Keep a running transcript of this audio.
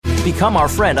Become our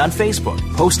friend on Facebook.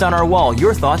 Post on our wall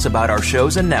your thoughts about our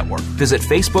shows and network. Visit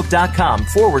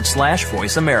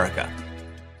facebook.com/Voice America.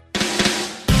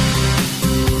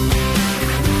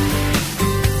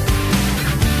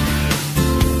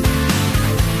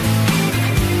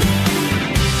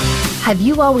 Have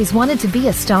you always wanted to be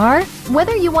a star?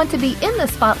 Whether you want to be in the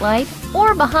spotlight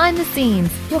or behind the scenes,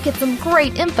 you'll get some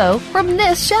great info from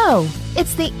this show.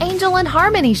 It's the Angel and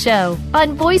Harmony Show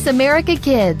on Voice America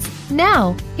Kids.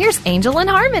 Now, here's Angel and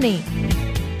Harmony.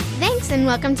 Thanks, and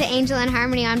welcome to Angel and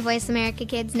Harmony on Voice America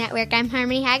Kids Network. I'm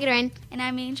Harmony Hagedorn. And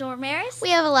I'm Angel Ramirez.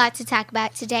 We have a lot to talk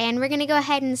about today, and we're going to go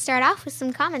ahead and start off with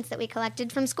some comments that we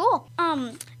collected from school.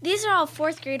 These are all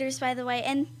fourth graders, by the way,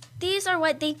 and these are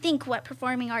what they think what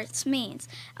performing arts means.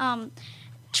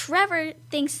 Trevor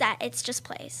thinks that it's just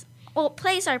plays. Well,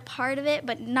 plays are part of it,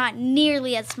 but not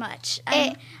nearly as much.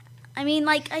 I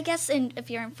guess if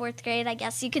you're in fourth grade, I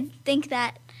guess you could think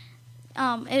that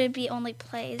it would be only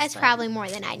plays. That's probably more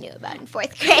than I knew about in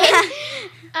fourth grade.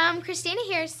 Christina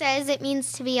here says it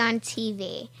means to be on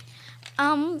TV.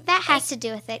 That has to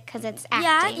do with it because it's acting.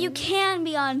 Yeah, you can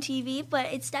be on TV, but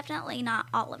it's definitely not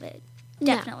all of it.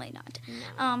 Definitely not.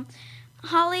 No.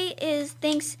 Holly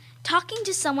thinks talking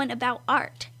to someone about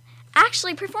art.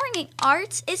 Actually, performing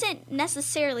arts isn't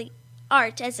necessarily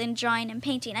art, as in drawing and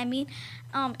painting. I mean,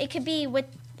 it could be with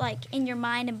in your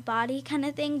mind and body kind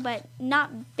of thing, but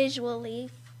not visually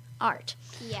art.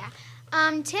 Yeah.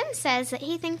 Tim says that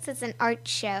he thinks it's an art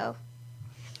show.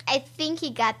 I think he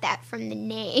got that from the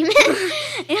name.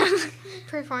 Yeah.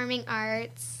 Performing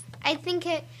arts. I think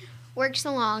it works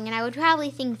along, and I would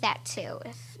probably think that too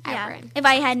if I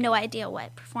had no idea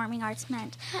what performing arts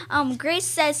meant. Grace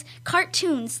says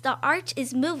cartoons. The art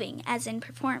is moving, as in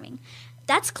performing.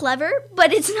 That's clever,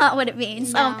 but it's not what it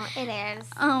means. No, it is.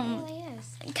 It really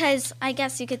is. Because I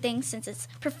guess you could think since it's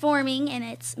performing and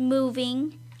it's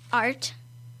moving art,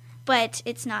 but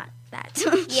it's not that.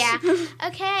 Yeah.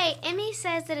 Okay, Emmy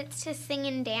says that it's to sing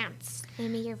and dance.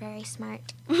 Emmy, you're very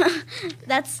smart.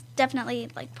 That's definitely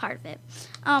part of it.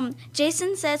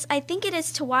 Jason says, I think it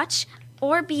is to watch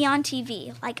or be on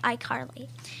TV, like iCarly.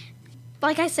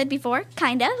 Like I said before,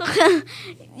 kind of.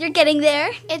 You're getting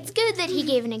there. It's good that he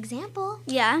gave an example.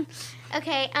 Yeah.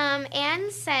 Okay,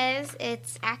 Anne says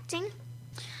it's acting.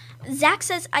 Zach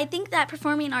says, I think that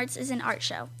performing arts is an art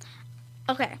show.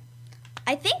 Okay.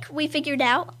 I think we figured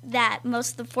out that most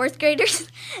of the fourth graders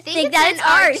think that it's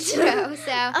art show.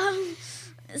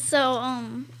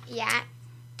 Yeah.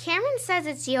 Cameron says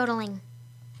it's yodeling.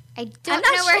 I don't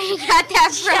know where he got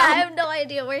that from. Yeah, I have no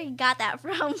idea where he got that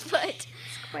from, but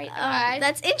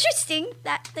that's interesting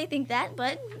that they think that,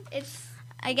 but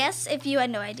I guess if you had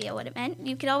no idea what it meant,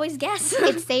 you could always guess.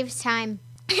 It saves time.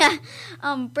 Yeah.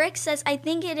 Brick says, I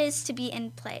think it is to be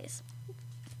in plays.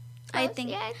 I think.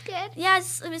 Yeah, it's good. Yeah,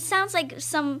 it sounds like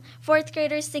some fourth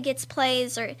graders think it's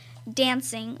plays or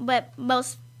dancing, but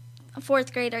most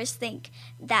fourth graders think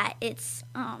that it's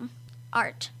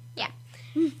art. Yeah.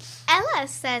 Ella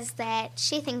says that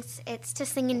she thinks it's to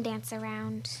sing and dance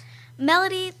around.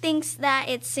 Melody thinks that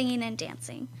it's singing and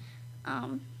dancing.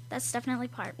 That's definitely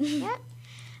part. Yep.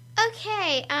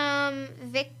 Okay,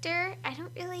 Victor, I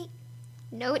don't really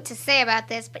know what to say about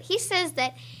this, but he says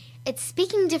that it's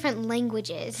speaking different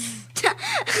languages.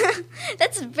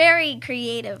 That's very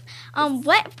creative.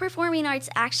 What performing arts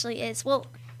actually is, well,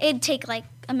 it'd take a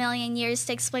million years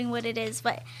to explain what it is,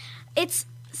 but it's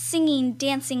singing,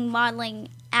 dancing, modeling,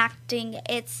 acting.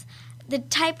 It's the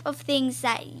type of things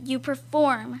that you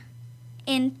perform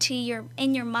in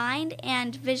your mind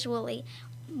and visually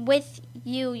with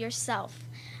you yourself.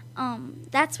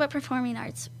 That's what performing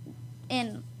arts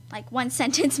in one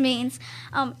sentence means.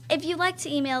 If you'd like to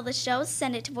email the show,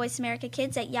 send it to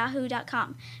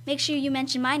voiceamericakids@yahoo.com. Make sure you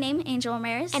mention my name, Angel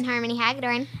Ramirez. And Harmony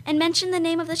Hagedorn. And mention the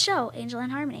name of the show, Angel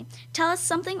and Harmony. Tell us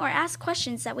something or ask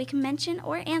questions that we can mention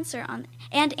or answer on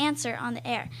the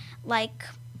air. Like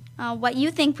what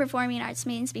you think performing arts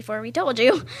means before we told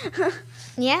you.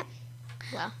 Yeah.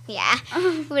 Well, yeah.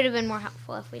 It would have been more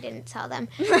helpful if we didn't tell them.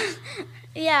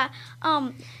 Yeah.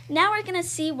 Now we're going to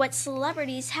see what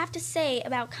celebrities have to say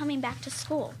about coming back to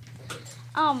school.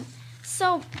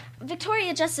 So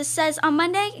Victoria Justice says, on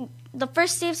Monday, the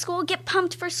first day of school, get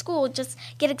pumped for school. Just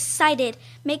get excited.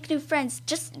 Make new friends.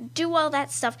 Just do all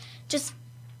that stuff. Just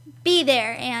be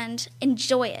there and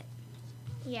enjoy it.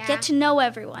 Yeah. Get to know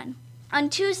everyone. On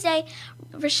Tuesday,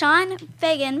 Rashawn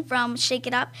Fagan from Shake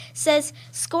It Up says,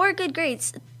 score good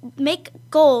grades. Make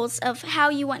goals of how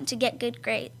you want to get good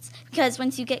grades. Because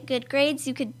once you get good grades,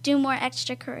 you could do more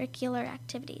extracurricular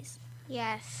activities.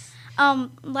 Yes.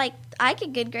 Like, I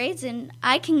get good grades, and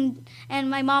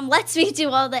my mom lets me do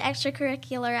all the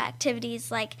extracurricular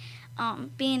activities, like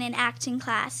being in acting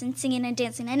class and singing and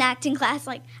dancing in acting class.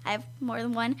 Like, I have more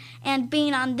than one. And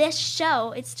being on this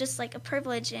show, it's just like a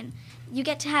privilege, and you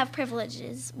get to have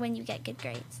privileges when you get good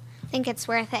grades. I think it's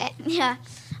worth it. Yeah.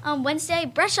 Wednesday,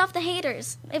 brush off the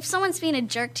haters. If someone's being a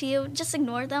jerk to you, just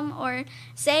ignore them, or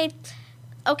say,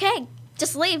 okay,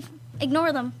 just leave.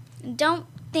 Ignore them. Don't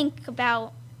think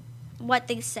about what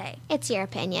they say. It's your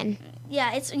opinion.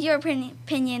 Yeah, it's your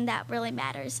opinion that really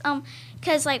matters.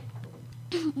 Because, like,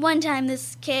 one time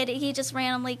this kid, he just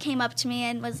randomly came up to me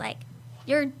and was like,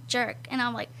 "You're a jerk." And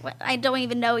I'm like, "What? I don't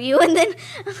even know you." And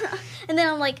then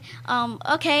I'm like,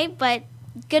 "Okay, but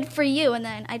good for you." And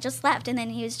then I just left, and then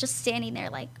he was just standing there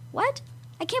like, "What?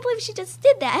 I can't believe she just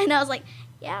did that." And I was like,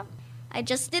 "Yeah, I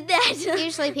just did that."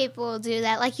 Usually people will do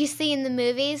that. Like you see in the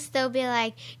movies, they'll be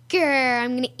like, "Grr,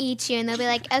 I'm going to eat you." And they'll be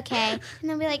like, "Okay." And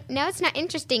they'll be like, "No, it's not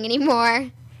interesting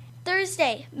anymore."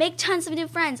 Thursday, make tons of new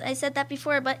friends. I said that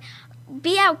before, but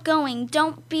be outgoing.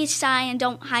 Don't be shy and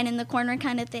don't hide in the corner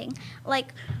kind of thing.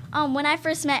 Like, when I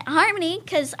first met Harmony,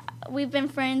 because we've been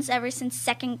friends ever since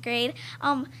second grade,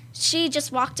 she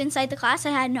just walked inside the class. I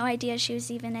had no idea she was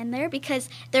even in there because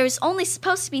there was only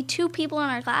supposed to be 2 people in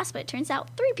our class, but it turns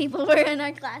out 3 people were in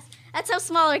our class. That's how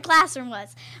small our classroom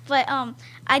was. But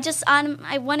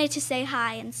I wanted to say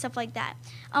hi and stuff like that.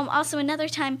 Also, another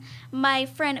time, my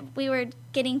friend, we were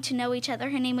getting to know each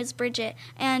other. Her name was Bridget,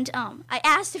 and I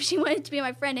asked if she wanted to be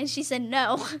my friend, and she said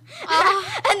no.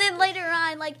 And then later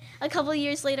on, like a couple of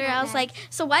years later, I was like,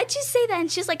 "So why'd you say that?"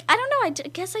 And she's like, "I don't know. I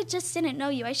guess I just didn't know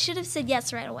you. I should have said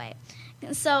yes right away."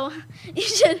 So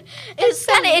it was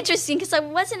kind of interesting because I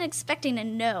wasn't expecting a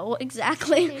no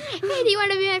exactly. Hey, do you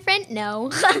want to be my friend?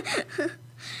 No.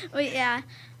 But yeah.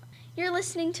 You're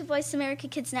listening to Voice America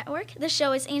Kids Network. The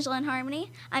show is Angel and Harmony.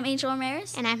 I'm Angel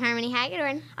Ramirez. And I'm Harmony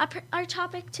Hagedorn. Our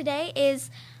topic today is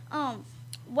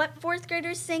what 4th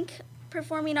graders think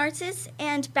performing arts is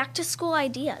and back-to-school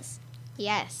ideas.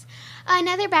 Yes.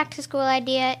 Another back-to-school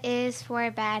idea is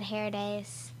for Bad Hair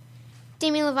Days.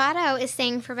 Demi Lovato is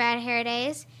saying for Bad Hair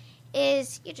Days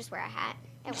is you just wear a hat.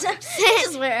 It works.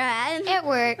 Just wear a hat. It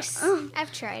works.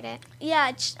 I've tried it.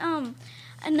 Yeah,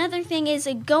 another thing is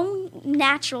go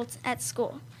natural at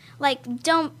school. Like,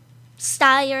 don't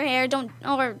style your hair,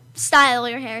 or style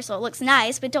your hair so it looks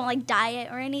nice, but don't like dye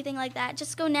it or anything like that.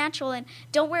 Just go natural and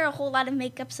don't wear a whole lot of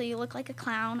makeup so you look like a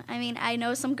clown. I mean, I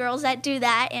know some girls that do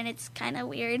that and it's kind of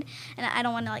weird, and I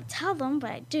don't want to like tell them, but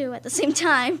I do at the same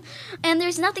time. And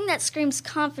there's nothing that screams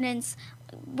confidence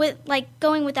with like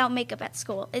going without makeup at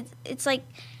school. It's like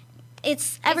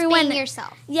it's everyone. It's being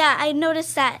yourself. Yeah, I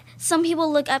noticed that some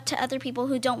people look up to other people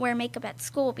who don't wear makeup at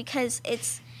school because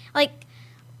it's like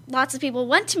lots of people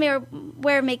want to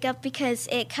wear makeup because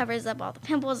it covers up all the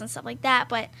pimples and stuff like that,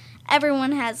 but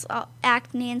everyone has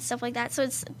acne and stuff like that, so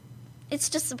it's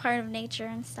just a part of nature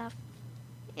and stuff.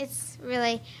 It's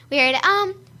really weird.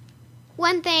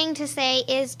 One thing to say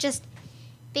is just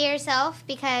be yourself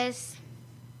because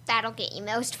that'll get you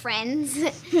most friends.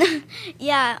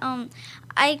 Yeah,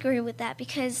 I agree with that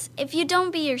because if you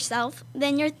don't be yourself,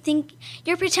 then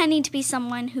you're pretending to be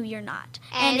someone who you're not.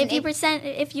 And if you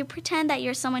pretend that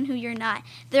you're someone who you're not,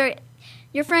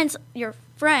 your friends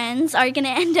are going to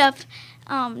end up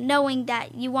knowing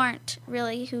that you aren't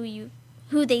really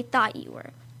who they thought you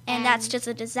were. And that's just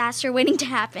a disaster waiting to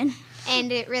happen.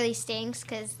 And it really stinks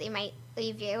because they might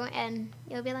leave you and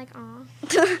you'll be like, "Aw,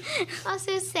 oh,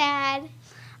 so sad."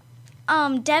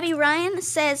 Debbie Ryan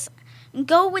says,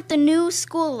 go with the new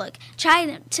school look.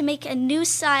 Try to make a new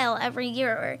style every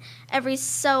year or every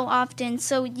so often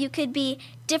so you could be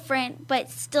different but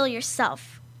still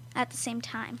yourself at the same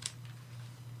time.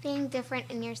 Being different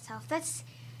in yourself. That's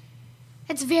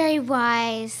very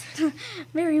wise.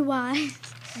 Very wise.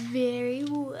 Very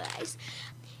wise.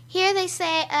 Here they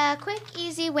say a quick,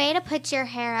 easy way to put your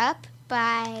hair up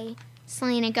by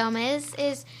Selena Gomez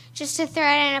is just to throw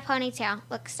it in a ponytail.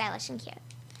 Look stylish and cute.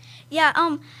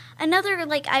 Yeah, another,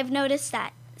 like, I've noticed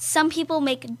that some people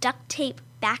make duct tape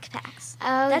backpacks.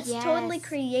 Oh, That's yes. totally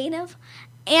creative.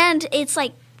 And it's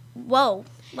like, whoa.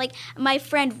 Like, my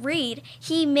friend Reed,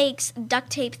 he makes duct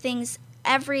tape things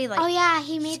every, like... Oh, yeah,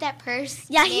 he made that purse.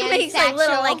 Yeah, he makes satchel. a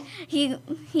little, like, he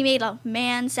made a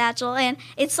man satchel, and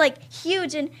it's, like,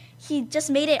 huge, and he just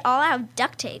made it all out of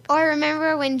duct tape. Or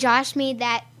remember when Josh made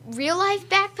that real-life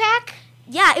backpack?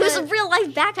 Yeah, it was a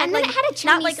real-life backpack. And then like, it had a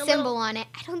Chinese like symbol on it.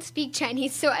 I don't speak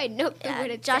Chinese, so I know it would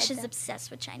have Josh is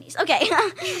obsessed with Chinese. Okay.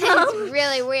 It's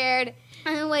really weird.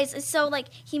 Anyways, so, like,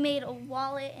 he made a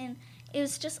wallet, and it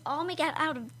was just all made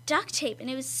out of duct tape, and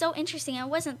it was so interesting. It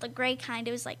wasn't the gray kind;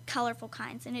 it was like colorful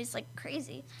kinds, and it was like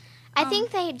crazy. I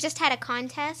think they just had a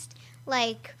contest,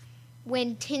 like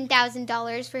win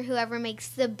 $10,000 for whoever makes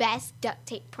the best duct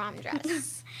tape prom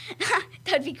dress. That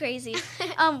would be crazy.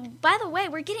 By the way,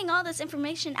 we're getting all this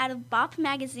information out of Bop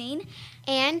Magazine.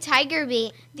 And Tiger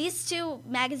Beat. These two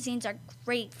magazines are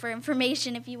great for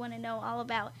information if you want to know all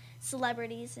about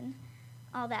celebrities and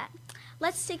all that.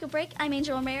 Let's take a break. I'm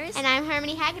Angel Ramirez. And I'm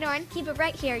Harmony Hagedorn. Keep it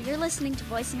right here. You're listening to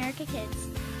Voice America Kids.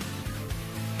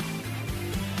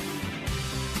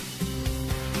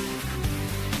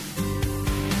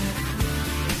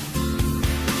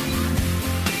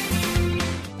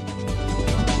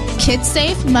 Kids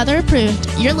safe, mother approved.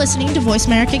 You're listening to Voice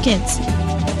America Kids.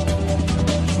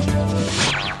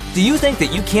 Do you think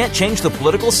that you can't change the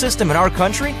political system in our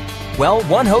country? Well,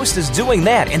 one host is doing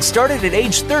that and started at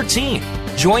age 13.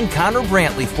 Join Connor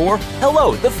Brantley for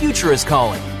Hello, the Future is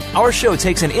Calling. Our show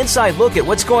takes an inside look at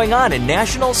what's going on in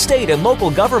national, state, and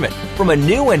local government from a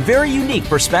new and very unique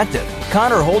perspective.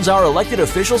 Connor holds our elected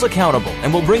officials accountable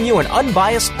and will bring you an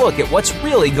unbiased look at what's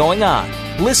really going on.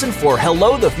 Listen for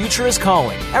Hello, the Future is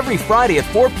Calling every Friday at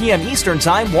 4 p.m. Eastern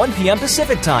Time, 1 p.m.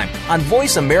 Pacific Time on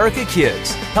Voice America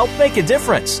Kids. Help make a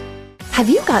difference. Have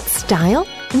you got style?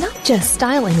 Not just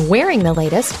style in wearing the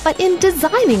latest, but in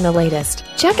designing the latest.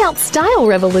 Check out Style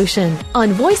Revolution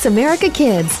on Voice America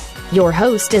Kids. Your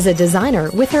host is a designer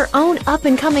with her own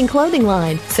up-and-coming clothing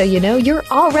line, so you know you're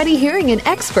already hearing an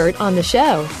expert on the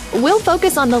show. We'll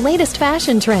focus on the latest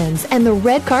fashion trends and the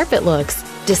red carpet looks.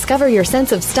 Discover your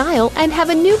sense of style and have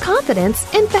a new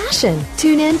confidence in fashion.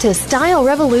 Tune in to Style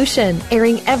Revolution,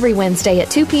 airing every Wednesday at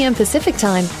 2 p.m. Pacific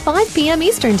Time, 5 p.m.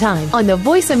 Eastern Time on the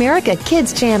Voice America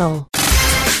Kids channel.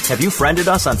 Have you friended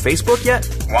us on Facebook yet?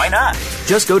 Why not?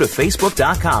 Just go to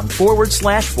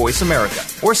facebook.com/Voice America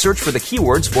or search for the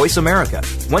keywords Voice America.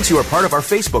 Once you are part of our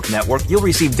Facebook network, you'll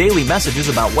receive daily messages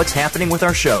about what's happening with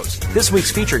our shows, this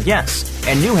week's featured guests,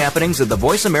 and new happenings of the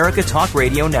Voice America Talk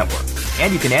Radio Network.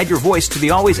 And you can add your voice to the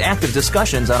always active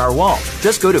discussions on our wall.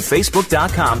 Just go to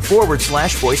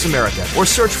facebook.com/Voice America or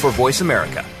search for Voice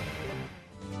America.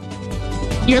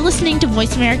 You're listening to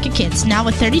Voice America Kids, now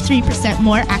with 33%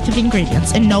 more active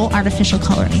ingredients and no artificial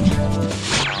coloring.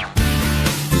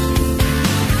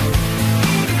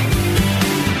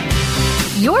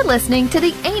 You're listening to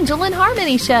the Angel and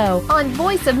Harmony Show on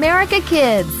Voice America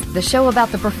Kids, the show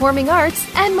about the performing arts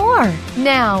and more.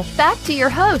 Now, back to your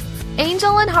hosts,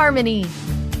 Angel and Harmony.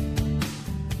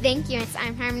 Thank you.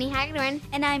 I'm Harmony Hagedorn.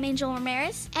 And I'm Angel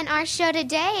Ramirez. And our show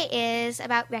today is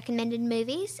about recommended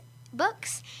movies,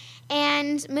 books,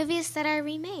 and movies that are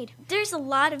remade. There's a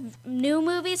lot of new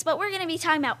movies, but we're going to be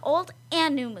talking about old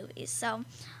and new movies. So,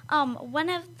 one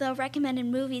of the recommended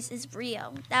movies is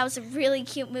Rio. That was a really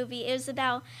cute movie. It was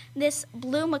about this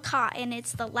blue macaw, and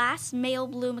it's the last male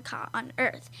blue macaw on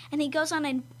Earth. And he goes on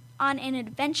an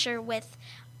adventure with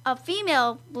a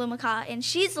female blue macaw, and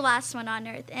she's the last one on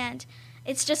Earth. And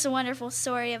it's just a wonderful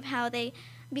story of how they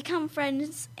become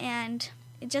friends and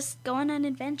just go on an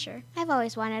adventure. I've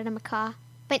always wanted a macaw.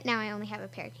 But now I only have a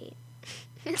parakeet.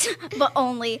 But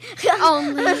only.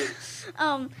 Only.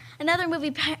 Another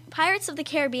movie, Pirates of the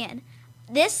Caribbean.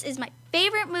 This is my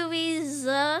favorite movies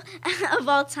of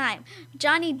all time.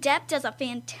 Johnny Depp does a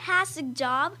fantastic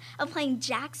job of playing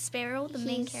Jack Sparrow, the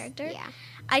main character. Yeah.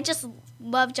 I just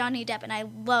love Johnny Depp, and I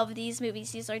love these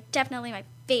movies. These are definitely my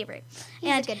favorite. He's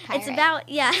a good pirate. It's about,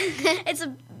 it's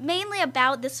mainly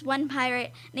about this one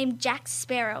pirate named Jack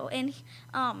Sparrow, and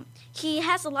he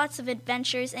has lots of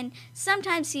adventures, and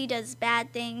sometimes he does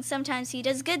bad things, sometimes he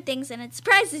does good things, and it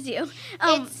surprises you.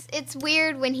 It's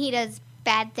weird when he does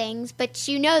bad things, but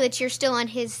you know that you're still on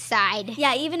his side.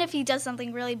 Yeah, even if he does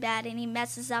something really bad and he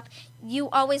messes up, you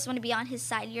always want to be on his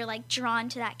side. You're, like, drawn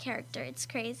to that character. It's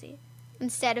crazy.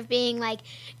 Instead of being, like,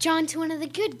 drawn to one of the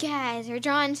good guys or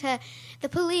drawn to the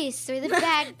police or the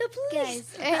bad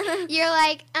guys. You're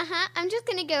like, I'm just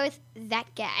going to go with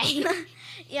that guy.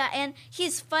 Yeah, and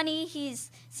he's funny. He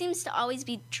seems to always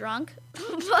be drunk. But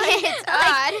it's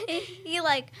odd.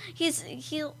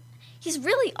 He's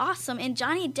really awesome, and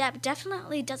Johnny Depp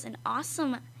definitely does an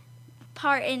awesome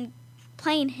part in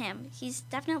playing him. He's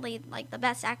definitely, like, the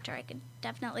best actor I could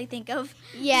definitely think of.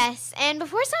 Yes, and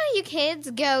before some of you kids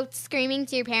go screaming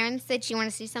to your parents that you want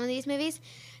to see some of these movies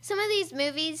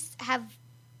have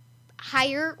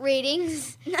higher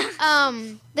ratings.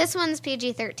 This one's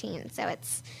PG-13, so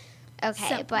it's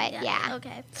okay,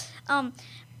 Okay.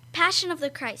 Passion of the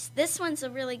Christ. This one's a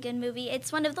really good movie.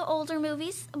 It's one of the older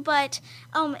movies, but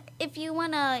if you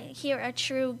want to hear a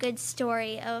true good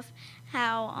story of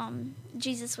how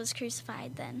Jesus was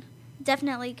crucified, then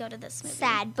definitely go to this movie.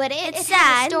 Sad, but it It's has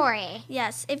sad. a story.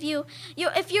 Yes, if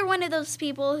you're one of those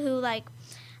people who like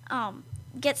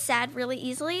get sad really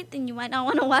easily, then you might not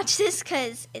want to watch this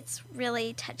because it's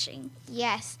really touching.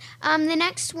 Yes. The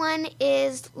next one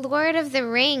is Lord of the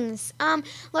Rings. Lord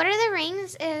of the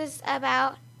Rings is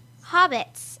about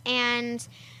hobbits, and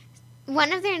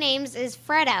one of their names is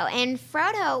Frodo. And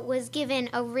Frodo was given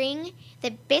a ring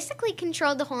that basically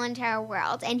controlled the whole entire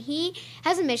world, and he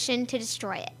has a mission to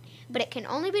destroy it. But it can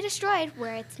only be destroyed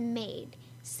where it's made.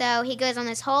 So he goes on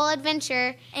this whole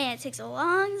adventure. And it takes a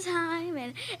long time,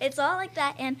 and it's all like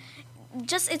that. And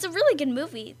it's a really good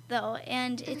movie, though.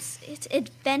 And it's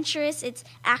adventurous, it's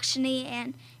actiony,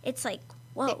 and it's like,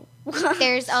 whoa.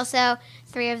 There's also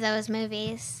 3 of those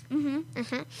movies.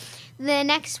 Mm-hmm. The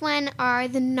next one are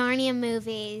the Narnia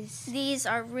movies. These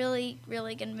are really,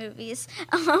 really good movies.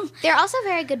 They're also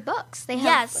very good books. They have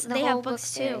Yes, the they whole have book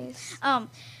books too. series.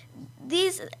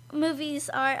 These movies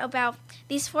are about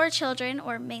these 4 children,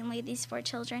 or mainly these 4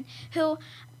 children, who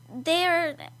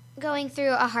they're Going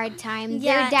through a hard time.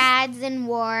 Yeah. Their dad's in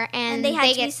war, and they had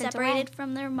to get be sent separated away.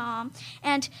 from their mom,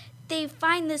 and they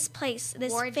find this place,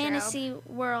 this Wardrobe. fantasy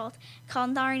world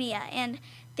called Narnia, and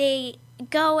they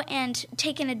go and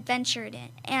take an adventure in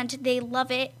it, and they love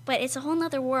it, but it's a whole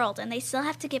nother world, and they still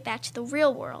have to get back to the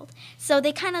real world. So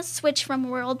they kind of switch from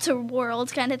world to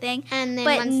world kind of thing. And then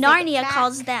but once they Narnia get back-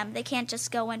 calls them. They can't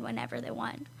just go in whenever they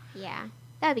want. Yeah,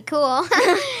 that'd be cool.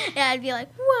 Yeah, I'd be like,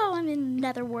 whoa, I'm in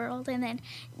another world. And then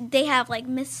they have like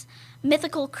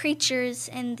mythical creatures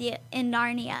in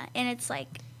Narnia, and it's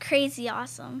like crazy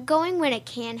awesome. Going when it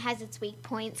can has its weak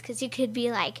points, because you could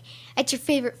be like at your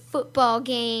favorite football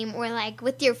game or like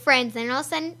with your friends, and all of a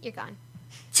sudden you're gone.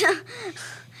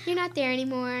 You're not there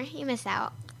anymore. You miss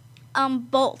out.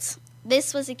 Bolt.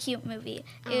 This was a cute movie.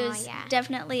 It Oh, was yeah.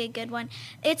 definitely a good one.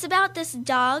 It's about this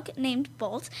dog named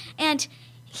Bolt, and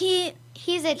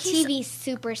He's a TV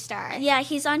superstar. yeah,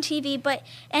 he's on TV,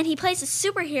 and he plays a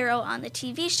superhero on the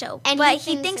TV show, And but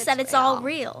he he thinks thinks that it's it's all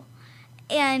real.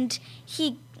 And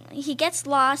he gets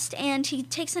lost, and he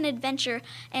takes an adventure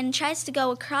and tries to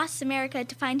go across America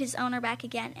to find his owner back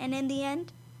again. And in the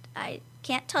end, I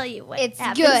can't tell you what It's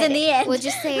happens good. in the end. We'll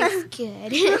just say it's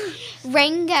good.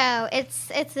 Rango. It's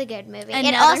a good movie. It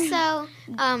Another-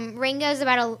 also Rango's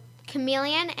about a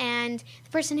chameleon, and the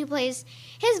person who plays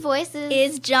his voice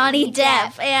is Johnny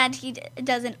Depp, and he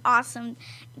does an awesome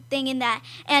thing in that.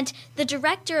 And the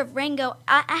director of Rango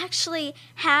actually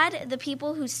had the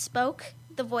people who spoke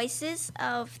the voices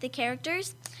of the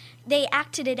characters, they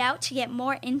acted it out to get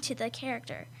more into the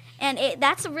character. And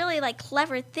that's a really like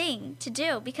clever thing to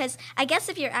do, because I guess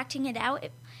if you're acting it out,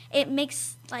 it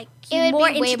makes like you It would more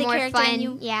be into way the more character. fun,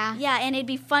 And yeah. and it'd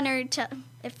be funner to,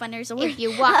 if funner's a word. If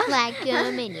you walk like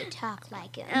him and you talk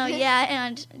like him. Oh yeah,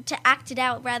 and to act it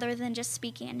out rather than just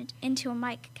speaking into a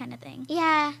mic kind of thing.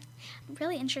 Yeah.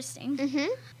 Really interesting. Mhm.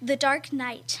 The Dark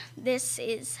Knight. This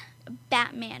is a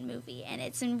Batman movie, and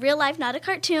it's in real life, not a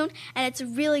cartoon, and it's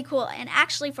really cool. And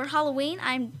actually, for Halloween,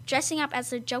 I'm dressing up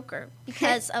as a Joker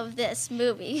because of this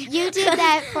movie. You did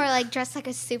that for like dress like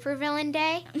a supervillain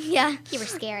day. Yeah. You were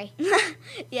scary.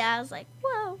 Yeah, I was like,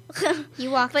 whoa.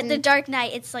 You walked But in. The Dark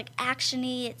Knight, it's like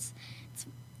action-y, it's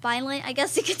violent, I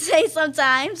guess you could say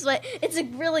sometimes, but it's a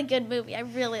really good movie. I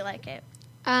really like it.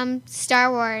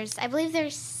 Star Wars. I believe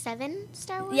there's 7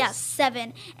 Star Wars. Yes,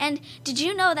 7. And did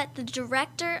you know that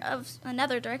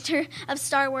another director of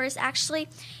Star Wars, actually,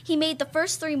 he made the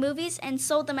first 3 movies and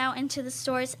sold them out into the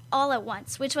stores all at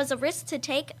once, which was a risk to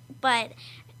take, but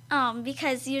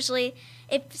because usually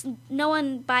if no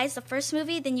one buys the first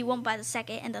movie, then you won't buy the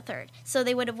second and the third. So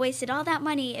they would have wasted all that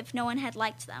money if no one had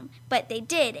liked them. But they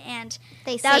did, and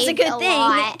They that was a saved good a thing.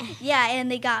 lot. Yeah,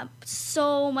 and they got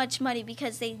so much money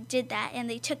because they did that, and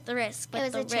they took the risk. But It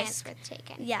was the a chance risk, worth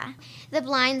taking. yeah. The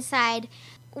Blind Side.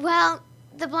 Well,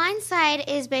 The Blind Side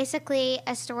is basically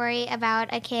a story about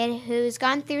a kid who's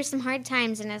gone through some hard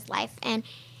times in his life, and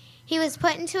he was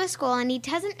put into a school, and he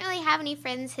doesn't really have any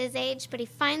friends his age, but he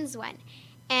finds one.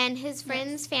 And his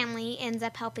friend's family ends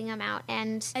up helping him out,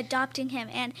 and Adopting him.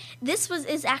 And this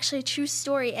is actually a true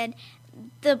story. And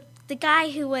the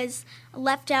guy who was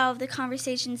left out of the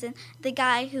conversations, and the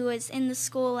guy who was in the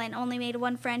school and only made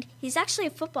one friend, he's actually a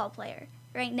football player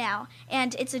right now.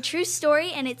 And it's a true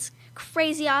story, and it's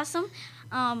crazy awesome.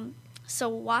 So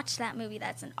watch that movie.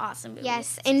 That's an awesome movie.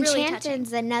 yes, It's really touching.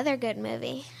 Enchanted's another good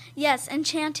movie. Yes,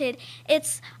 Enchanted.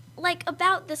 It's like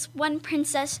about this one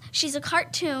princess. She's a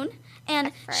cartoon, and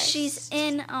At first. she's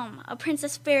in a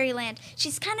princess fairyland.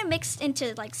 She's kind of mixed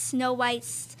into like Snow White,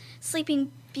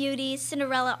 Sleeping Beauty,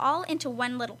 Cinderella, all into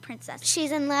one little princess.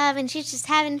 She's in love, and she's just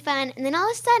having fun, and then all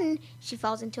of a sudden, she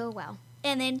falls into a well.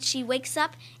 and then she wakes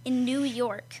up in New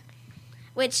York,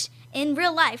 which in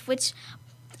real life, which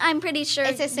I'm pretty sure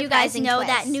It's a you guys surprising know twist.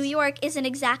 that New York isn't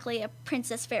exactly a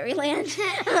princess fairyland.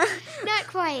 Not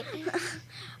quite.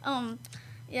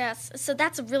 Yes, so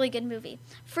that's a really good movie.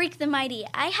 Freak the Mighty.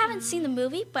 I haven't seen the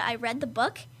movie, but I read the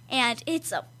book, and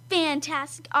it's a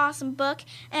fantastic, awesome book.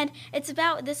 And it's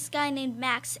about this guy named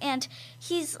Max, and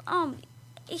he's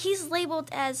labeled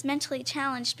as mentally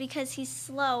challenged because he's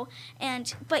slow,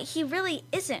 but he really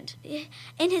isn't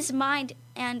in his mind,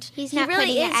 and He's he not really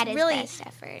putting it is at his really best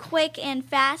effort. quick and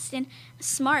fast and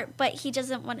smart, but he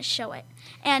doesn't want to show it.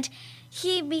 And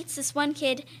he meets this one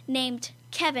kid named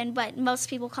Kevin, but most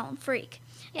people call him Freak.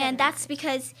 Yeah, And that's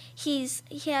because he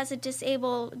has a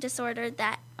disabled disorder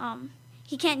that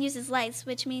he can't use his legs,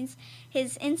 which means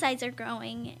his insides are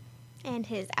growing. And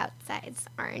his outsides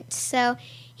aren't. So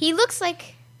he looks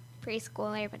like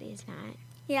preschooler, but he's not.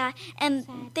 Yeah, and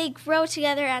Sad. they grow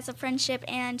together as a friendship,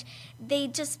 and they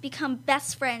just become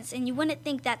best friends. And you wouldn't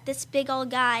think that this big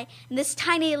old guy and this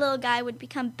tiny little guy would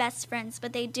become best friends,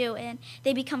 but they do, and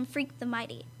they become Freak the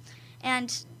Mighty.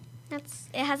 And it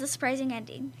has a surprising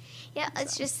ending. Yeah,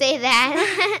 let's just say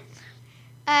that.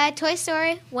 Toy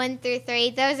Story 1 through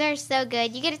 3, those are so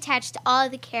good. You get attached to all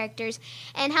of the characters,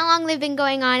 and how long they've been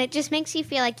going on, it just makes you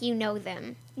feel like you know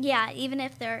them. Yeah, even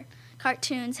if they're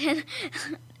cartoons and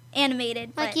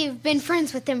animated. Like but you've been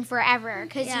friends with them forever,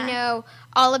 because Yeah. you know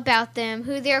all about them,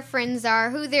 who their friends are,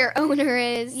 who their owner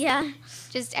is. Yeah.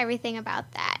 Just everything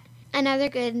about that. Another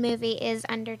good movie is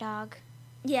Underdog.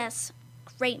 Yes,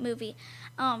 great movie.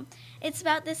 It's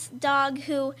about this dog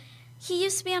who he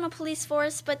used to be on a police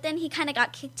force, but then he kind of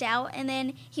got kicked out, and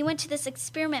then he went to this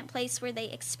experiment place where they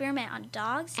experiment on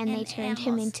dogs And they turned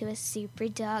him animals. into a super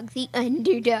dog, the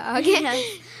Underdog. Yes.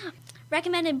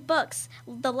 Recommended books,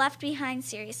 the Left Behind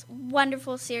series,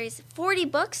 wonderful series, 40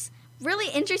 books, really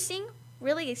interesting,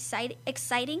 really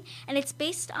exciting, and it's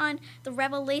based on the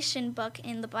Revelation book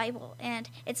in the Bible, and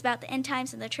it's about the end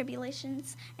times and the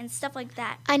tribulations and stuff like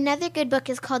that. Another good book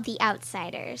is called The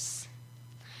Outsiders.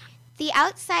 The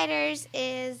Outsiders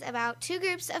is about two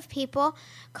groups of people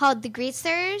called the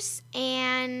Greasers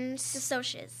and... The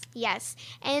Socias. Yes,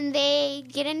 and they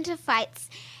get into fights.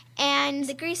 And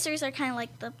The Greasers are kind of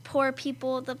like the poor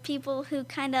people, the people who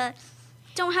kind of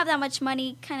don't have that much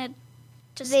money, kind of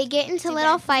just they get into do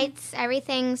little bad. fights.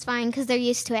 Everything's fine because they're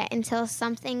used to it until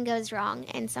something goes wrong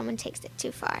and someone takes it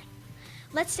too far.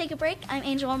 Let's take a break. I'm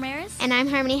Angel Ramirez. And I'm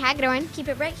Harmony Hagedorn. Keep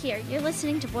it right here. You're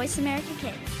listening to Voice America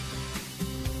Kids.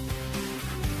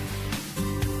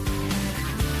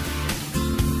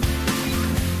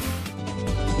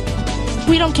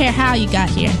 We don't care how you got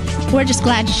here. We're just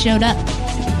glad you showed up.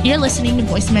 You're listening to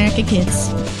Voice America Kids.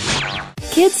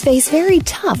 Kids face very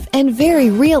tough and very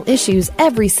real issues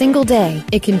every single day.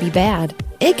 It can be bad.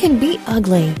 It can be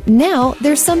ugly. Now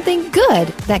there's something good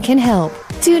that can help.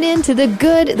 Tune in to The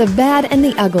Good, the Bad, and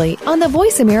the Ugly on the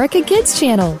Voice America Kids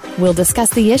channel. We'll discuss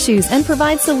the issues and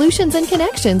provide solutions and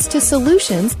connections to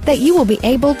solutions that you will be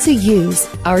able to use.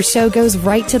 Our show goes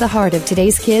right to the heart of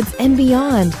today's kids and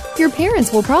beyond. Your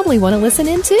parents will probably want to listen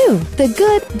in too. The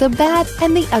Good, the Bad,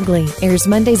 and the Ugly airs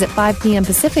Mondays at 5 p.m.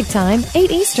 Pacific Time,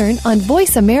 8 Eastern on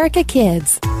Voice America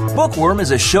Kids. Bookworm is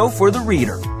a show for the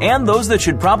reader and those that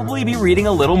should probably be reading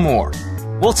a little more.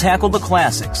 We'll tackle the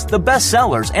classics, the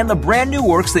bestsellers, and the brand new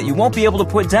works that you won't be able to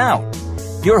put down.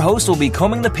 Your host will be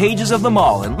combing the pages of them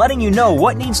all and letting you know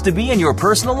what needs to be in your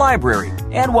personal library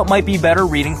and what might be better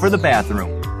reading for the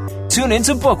bathroom. Tune in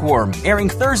to Bookworm, airing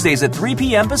Thursdays at 3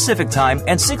 p.m. Pacific Time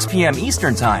and 6 p.m.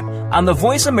 Eastern Time on the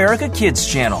Voice America Kids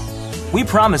channel. We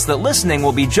promise that listening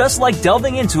will be just like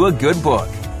delving into a good book.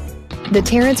 The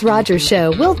Terrence Rogers Show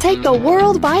will take the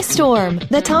world by storm.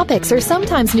 The topics are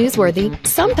sometimes newsworthy,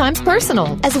 sometimes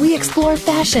personal, as we explore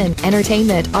fashion,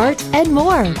 entertainment, art, and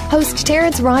more. Host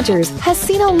Terrence Rogers has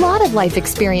seen a lot of life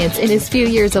experience in his few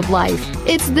years of life.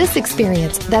 It's this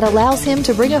experience that allows him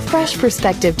to bring a fresh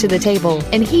perspective to the table,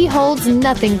 and he holds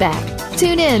nothing back.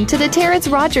 Tune in to The Terrence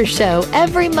Rogers Show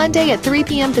every Monday at 3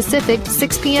 p.m. Pacific,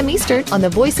 6 p.m. Eastern on the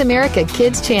Voice America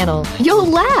Kids channel. You'll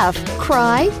laugh,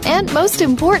 cry, and most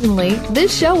importantly,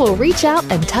 this show will reach out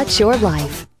and touch your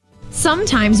life.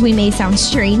 Sometimes we may sound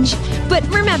strange, but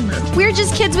remember, we're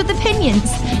just kids with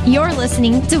opinions. You're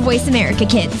listening to Voice America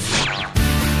Kids.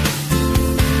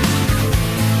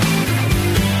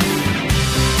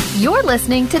 You're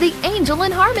listening to the Angel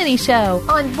and Harmony Show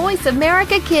on Voice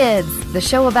America Kids, the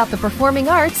show about the performing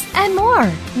arts and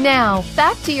more. Now,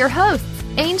 back to your hosts,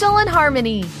 Angel and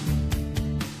Harmony.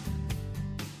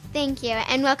 Thank you,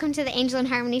 and welcome to the Angel and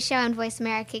Harmony Show on Voice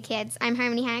America Kids. I'm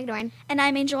Harmony Hagedorn. And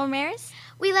I'm Angel Ramirez.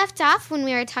 We left off when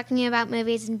we were talking about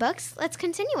movies and books. Let's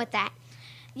continue with that.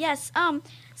 Yes.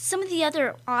 Some of the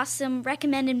other awesome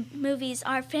recommended movies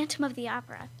are Phantom of the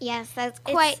Opera. Yes, that's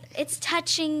quite... It's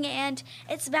touching, and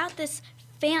it's about this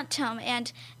phantom,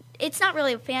 and it's not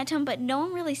really a phantom, but no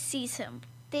one really sees him.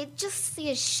 They just see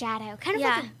a shadow, kind of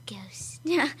like a ghost.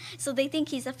 Yeah, so they think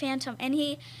he's a phantom, and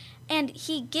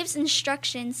he gives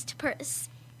instructions to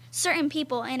certain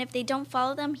people, and if they don't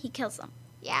follow them, he kills them.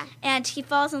 Yeah. And he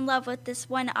falls in love with this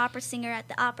one opera singer at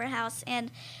the opera house,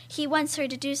 and he wants her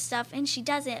to do stuff, and she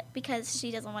does it because she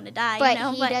doesn't want to die. But you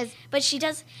know? he does. But she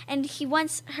does, and he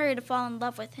wants her to fall in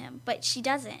love with him, but she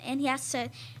doesn't, and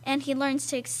he learns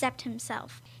to accept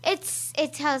himself.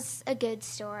 It tells a good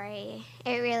story.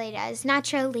 It really does.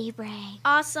 Nacho Libre.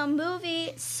 Awesome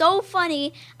movie, so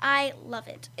funny. I love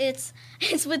it. It's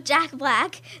with Jack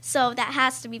Black, so that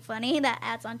has to be funny. That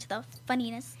adds on to the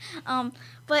funniness.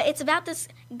 But it's about this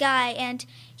guy, and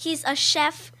he's a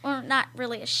chef, or not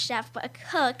really a chef, but a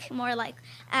cook, more like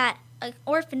at an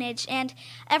orphanage. And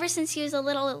ever since he was a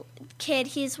little kid,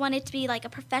 he's wanted to be like a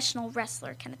professional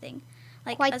wrestler kind of thing.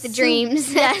 Like quite the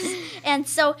dreams. Yes. And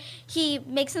so he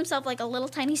makes himself like a little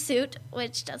tiny suit,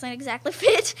 which doesn't exactly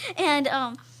fit, and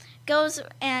goes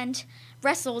and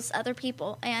wrestles other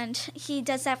people. And he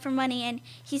does that for money, and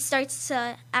he starts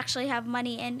to actually have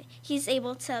money, and he's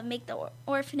able to make the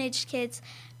orphanage kids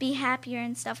be happier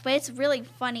and stuff. But it's really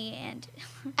funny, and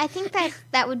I think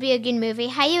that would be a good movie.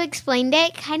 How you explained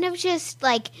it kind of just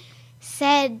like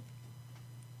said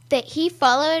that he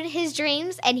followed his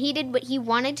dreams and he did what he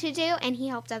wanted to do and he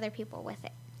helped other people with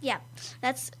it. Yeah,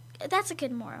 that's a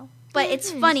good moral. But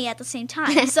it's funny at the same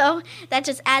time, so that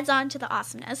just adds on to the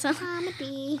awesomeness.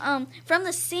 Comedy. From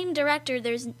the same director,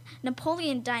 there's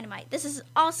Napoleon Dynamite. This is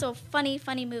also a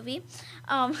funny movie.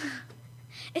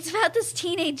 It's about this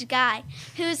teenage guy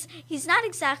he's not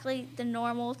exactly the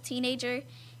normal teenager.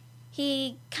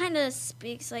 He kind of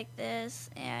speaks like this,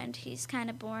 and he's kind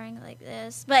of boring like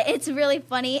this, but it's really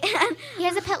funny. He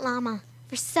has a pet llama.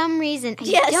 For some reason, I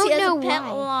yes, don't he has know a pet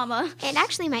why. llama. It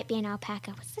actually might be an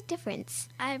alpaca. What's the difference?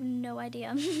 I have no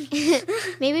idea.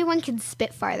 Maybe one can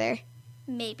spit farther.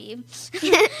 Maybe.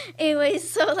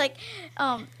 Anyways, so like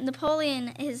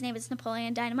Napoleon, his name is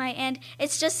Napoleon Dynamite, and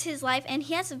it's just his life, and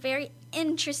he has a very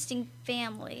interesting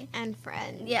family. And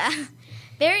friends. Yeah.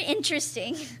 Very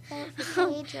interesting.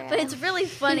 But it's really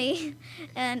funny.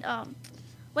 And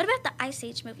what about the Ice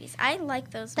Age movies? I like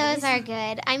those movies. Those are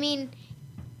good. I mean,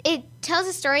 it tells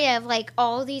a story of like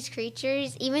all these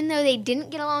creatures, even though they didn't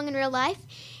get along in real life.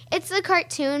 It's a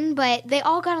cartoon, but they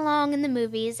all got along in the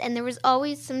movies, and there was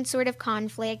always some sort of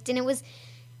conflict, and it was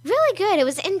really good. It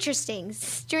was interesting.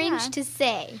 Strange to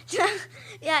say.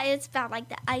 Yeah, it's about like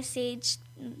the Ice Age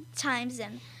times,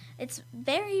 and it's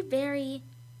very, very,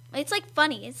 it's like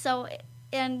funny. So,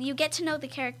 and you get to know the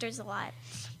characters a lot.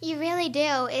 You really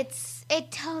do. It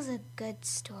tells a good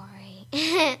story.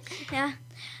 Yeah.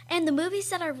 And the movies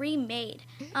that are remade,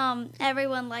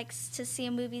 everyone likes to see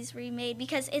movies remade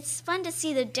because it's fun to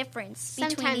see the difference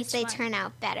between each one. Sometimes they turn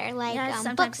out better,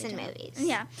 like books and movies.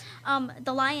 Yeah.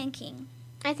 The Lion King.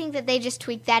 I think that they just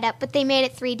tweaked that up, but they made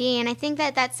it 3D, and I think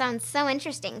that sounds so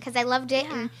interesting because I loved it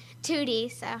in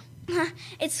 2D. So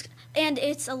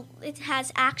it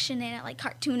has action in it, like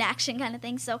cartoon action kind of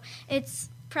thing. So it's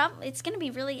going to be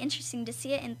really interesting to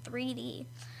see it in 3D.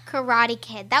 Karate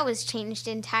Kid, that was changed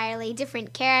entirely.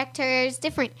 Different characters,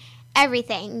 different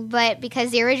everything, but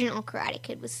because the original Karate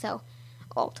Kid was so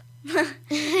old.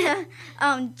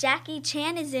 Jackie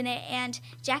Chan is in it, and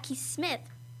Jackie Smith,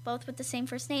 both with the same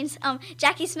first names.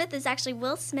 Jackie Smith is actually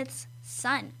Will Smith's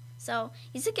son, so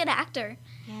he's a good actor.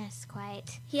 Yes,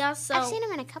 quite. I've seen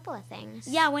him in a couple of things.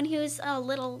 Yeah, when he was a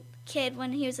little kid,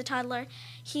 when he was a toddler,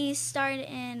 he starred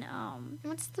in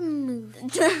what's the movie?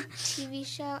 TV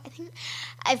show?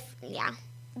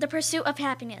 The Pursuit of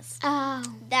Happiness. Oh,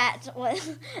 that's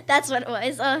what it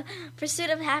was. Pursuit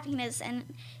of Happiness,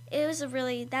 and that was a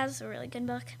really good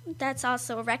book. That's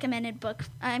also a recommended book.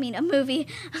 I mean, a movie.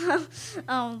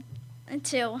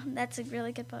 Too. That's a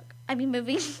really good book. I mean,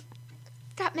 movie.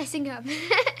 Stop messing up.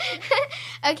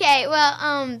 Okay,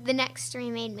 well, the next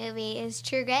remade movie is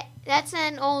True Grit. That's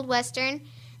an old Western.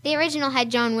 The original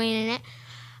had John Wayne in it.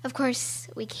 Of course,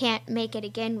 we can't make it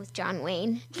again with John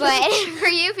Wayne. But for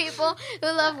you people who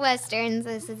love Westerns,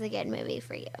 this is a good movie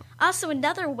for you. Also,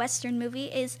 another Western movie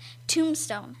is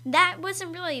Tombstone. That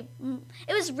wasn't really...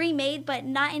 It was remade, but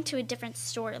not into a different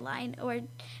storyline. Or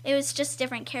it was just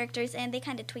different characters, and they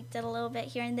kind of tweaked it a little bit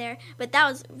here and there. But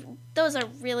those are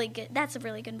really good. That's a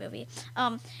really good movie.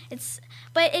 It's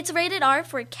rated R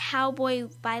for cowboy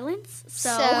violence. So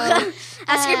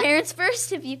ask your parents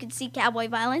first if you can see cowboy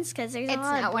violence, because there's a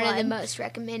lot of blood. One of the most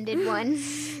recommended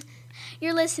ones.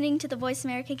 You're listening to the Voice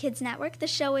America Kids Network. The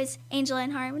show is Angel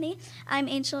and Harmony. I'm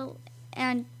Angel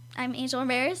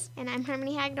Ramirez. And I'm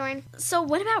Harmony Hagdorn. So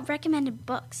what about recommended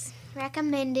books?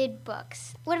 Recommended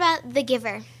books. What about The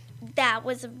Giver? That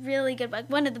was a really good book.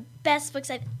 One of the best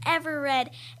books I've ever read.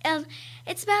 And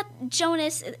it's about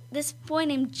Jonas, this boy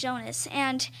named Jonas,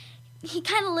 and he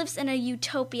kind of lives in a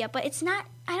utopia, but it's not,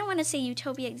 I don't want to say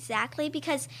utopia exactly,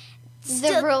 because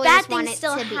the rulers bad want things it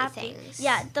still to be happen. things.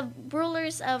 Yeah, the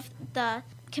rulers of the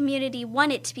community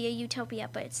want it to be a utopia,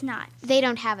 but it's not. They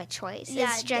don't have a choice.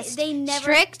 Yeah, it's just they never,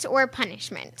 strict or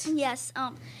punishment. Yes,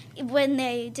 when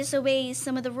they disobey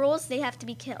some of the rules, they have to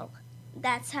be killed.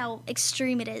 That's how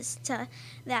extreme it is to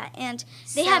that. And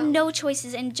they have no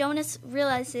choices, and Jonas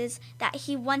realizes that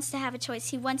he wants to have a choice.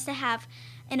 He wants to have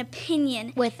an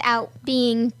opinion. Without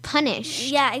being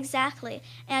punished. Yeah, exactly.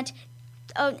 And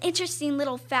an interesting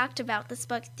little fact about this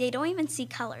book, they don't even see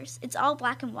colors. It's all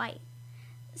black and white.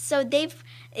 So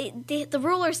the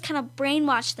rulers kind of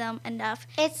brainwashed them enough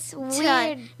It's to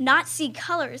weird. not see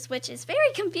colors, which is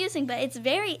very confusing, but it's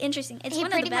very interesting. It's He one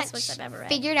of the pretty best much books I've ever read.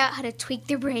 figured out how to tweak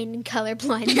their brain and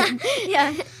colorblind them.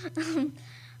 Yeah.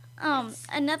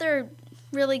 Another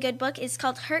really good book is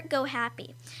called Hurt, Go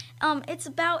Happy.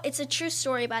 It's a true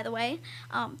story, by the way.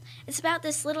 It's about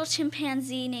this little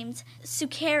chimpanzee named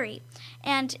Sukari,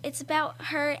 and it's about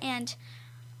her and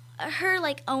her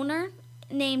owner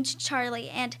named Charlie,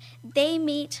 and they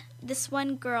meet this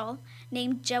one girl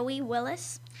named Joey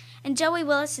Willis, and Joey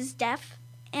Willis is deaf,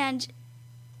 and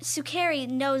Sukari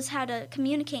knows how to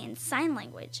communicate in sign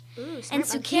language. Ooh, and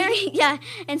smart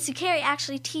Sukari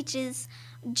actually teaches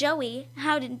Joey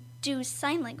how to do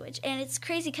sign language, and it's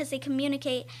crazy because they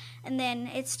communicate, and then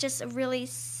it's just a really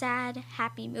sad,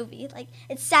 happy movie.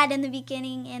 It's sad in the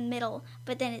beginning and middle,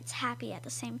 but then it's happy at the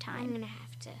same time. I'm gonna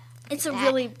have to. It's a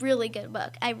really, really good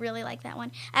book. I really like that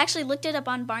one. I actually looked it up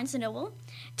on Barnes & Noble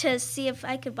to see if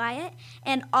I could buy it,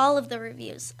 and all of the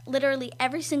reviews, literally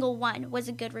every single one, was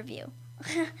a good review.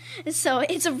 So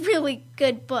it's a really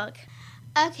good book.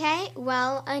 Okay,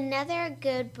 well, another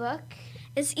good book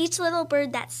is Each Little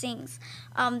Bird That Sings.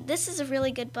 This is a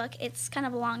really good book. It's kind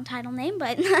of a long title name,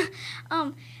 but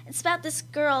it's about this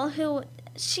girl who,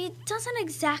 she doesn't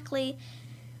exactly...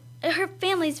 Her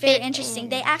family's very interesting.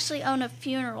 They actually own a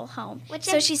funeral home,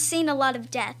 so she's seen a lot of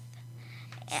death.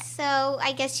 So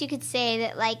I guess you could say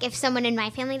that, if someone in my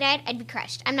family died, I'd be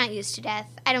crushed. I'm not used to death.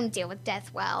 I don't deal with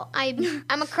death well. I'm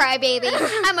a crybaby.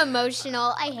 I'm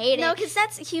emotional. I hate it. No, because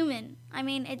that's human. I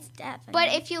mean, it's death. But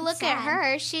if you look at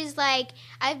her, she's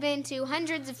I've been to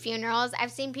hundreds of funerals.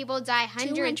 I've seen people die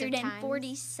hundreds of times.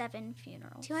 247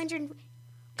 funerals. 200.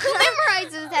 Who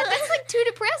memorizes that? That's too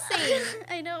depressing.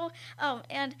 I know.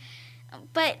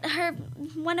 But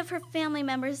one of her family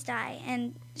members die,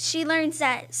 and she learns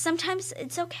that sometimes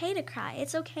it's okay to cry.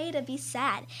 It's okay to be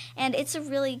sad, and it's a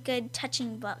really good,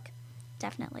 touching book,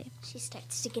 definitely. She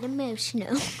starts to get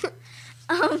emotional.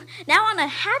 Now on a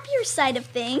happier side of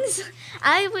things,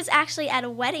 I was actually at a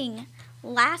wedding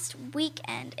last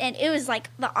weekend, and it was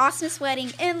the awesomest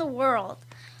wedding in the world.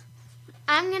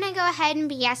 I'm going to go ahead and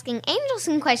be asking Angel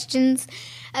some questions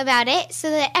about it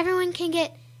so that everyone can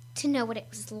get to know what it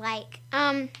was like.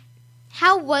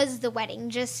 How was the wedding?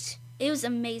 It was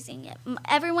amazing.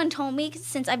 Everyone told me,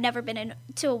 since I've never been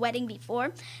to a wedding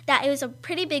before, that it was a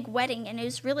pretty big wedding, and it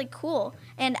was really cool.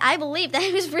 And I believe that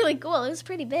it was really cool. It was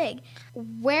pretty big.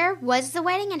 Where was the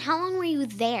wedding, and how long were you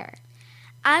there?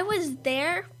 I was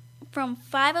there from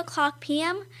 5 o'clock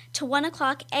p.m. to 1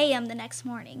 o'clock a.m. the next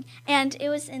morning, and it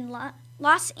was in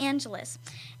Los Angeles.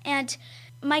 And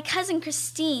my cousin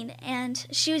Christine, and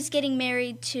she was getting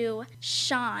married to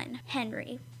Sean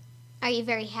Henry. Are you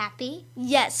very happy?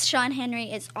 Yes, Sean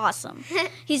Henry is awesome.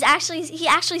 He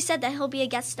actually said that he'll be a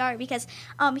guest star because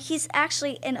he's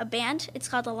actually in a band. It's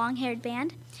called the Long Haired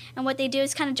Band, and what they do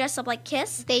is kind of dress up like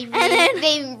Kiss. They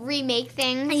remake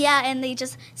things. Yeah, and they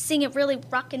just sing it really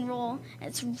rock and roll. And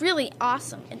it's really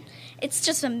awesome, and it's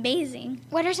just amazing.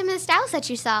 What are some of the styles that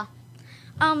you saw?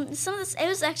 It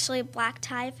was actually a black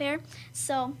tie affair,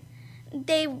 so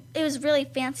it was really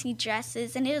fancy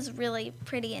dresses, and it was really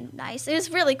pretty and nice. It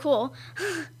was really cool.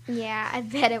 Yeah, I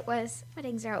bet it was.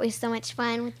 Weddings are always so much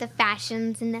fun with the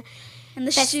fashions and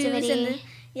the festivity. Shoes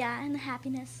and the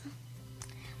happiness.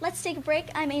 Let's take a break.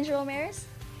 I'm Angel Ramirez.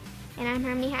 And I'm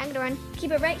Harmony Hagdorn.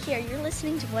 Keep it right here. You're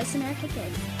listening to Voice America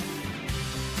Kids.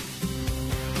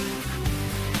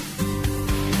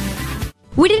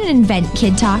 We didn't invent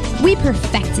Kid Talk, we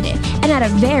perfected it, and at a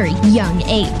very young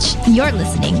age. You're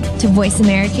listening to Voice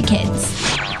America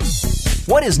Kids.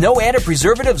 What is No Added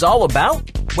Preservatives all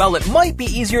about? Well, it might be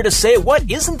easier to say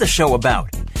what isn't the show about.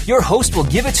 Your host will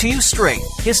give it to you straight.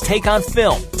 His take on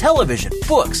film, television,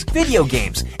 books, video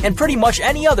games, and pretty much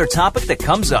any other topic that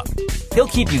comes up. He'll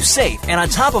keep you safe and on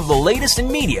top of the latest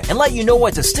in media and let you know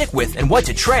what to stick with and what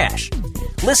to trash.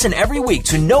 Listen every week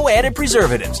to No Added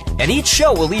Preservatives, and each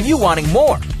show will leave you wanting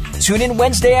more. Tune in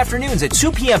Wednesday afternoons at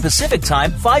 2 p.m. Pacific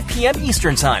Time, 5 p.m.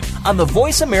 Eastern Time on the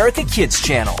Voice America Kids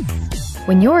channel.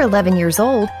 When you're 11 years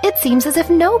old, it seems as if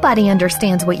nobody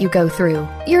understands what you go through.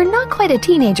 You're not quite a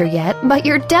teenager yet, but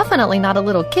you're definitely not a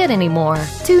little kid anymore.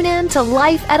 Tune in to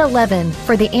Life at 11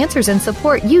 for the answers and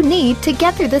support you need to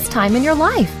get through this time in your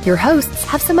life. Your hosts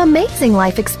have some amazing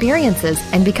life experiences,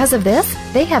 and because of this,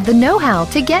 they have the know-how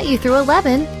to get you through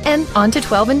 11 and on to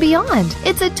 12 and beyond.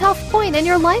 It's a tough point in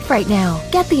your life right now.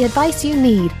 Get the advice you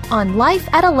need on Life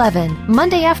at 11,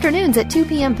 Monday afternoons at 2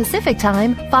 p.m. Pacific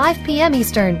Time, 5 p.m.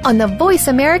 Eastern on the Voice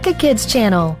America Kids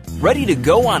channel. Ready to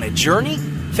go on a journey?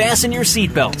 Fasten your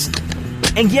seatbelts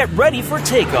and get ready for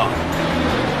takeoff.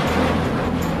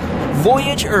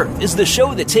 Voyage Earth is the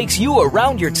show that takes you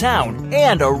around your town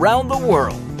and around the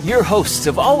world. Your hosts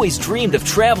have always dreamed of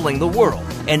traveling the world,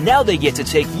 and now they get to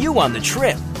take you on the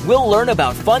trip. We'll learn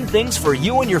about fun things for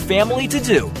you and your family to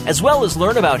do, as well as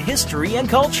learn about history and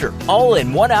culture, all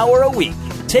in 1 hour a week.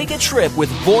 Take a trip with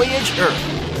Voyage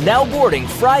Earth. Now boarding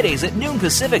Fridays at noon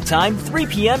Pacific Time, 3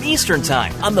 p.m. Eastern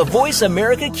Time on the Voice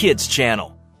America Kids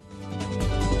channel.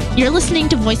 You're listening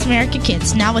to Voice America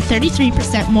Kids, now with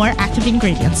 33% more active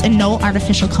ingredients and no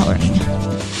artificial coloring.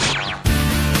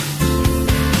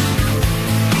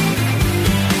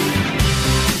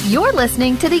 You're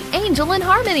listening to the Angel and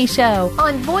Harmony Show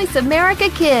on Voice America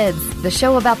Kids, the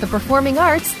show about the performing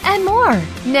arts and more.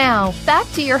 Now,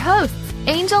 back to your hosts,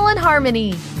 Angel and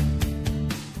Harmony.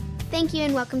 Thank you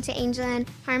and welcome to Angel and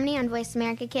Harmony on Voice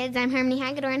America Kids. I'm Harmony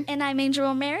Hagedorn. And I'm Angel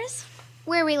Ramirez.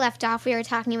 Where we left off, we were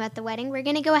talking about the wedding. We're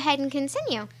going to go ahead and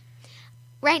continue.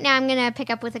 Right now, I'm going to pick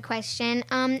up with a question.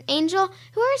 Angel,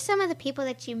 who are some of the people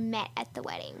that you met at the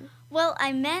wedding? Well,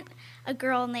 I met a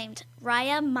girl named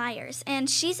Raya Myers, and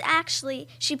she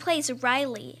plays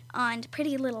Riley on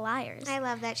Pretty Little Liars. I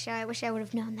love that show. I wish I would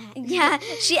have known that. Yeah,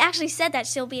 she actually said that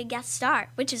she'll be a guest star,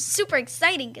 which is super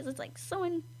exciting because it's like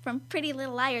someone from Pretty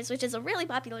Little Liars, which is a really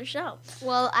popular show.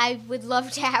 Well, I would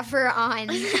love to have her on.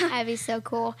 That'd be so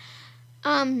cool.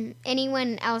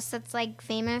 Anyone else that's like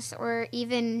famous or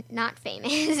even not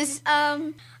famous?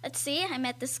 Let's see. I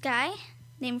met this guy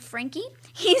named Frankie.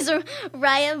 He's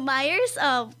Raya Myers'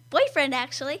 boyfriend,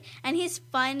 actually, and he's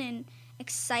fun and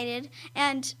excited.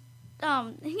 And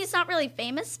he's not really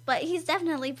famous, but he's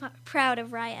definitely proud of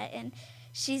Raya, and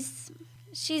she's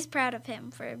proud of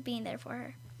him for being there for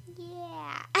her.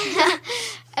 Yeah.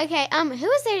 Okay. Who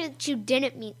was there that you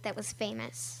didn't meet that was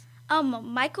famous?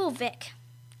 Michael Vick,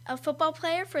 a football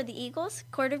player for the Eagles,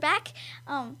 quarterback.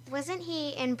 Wasn't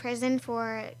he in prison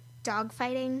for dog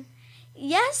fighting?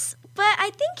 Yes, but I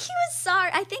think he was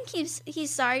sorry. I think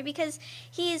he's sorry because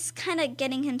he's kind of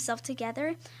getting himself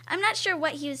together. I'm not sure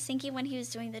what he was thinking when he was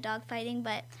doing the dog fighting,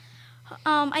 but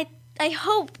I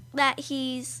hope that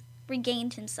he's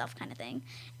regained himself, kind of thing,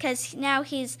 because now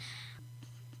he's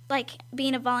like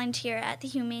being a volunteer at the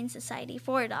Humane Society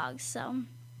for dogs. So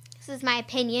this is my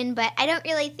opinion, but I don't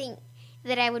really think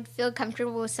that I would feel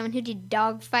comfortable with someone who did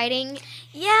dog fighting.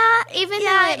 Yeah, even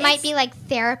though it might be like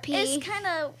therapy. It's kind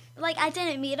of like I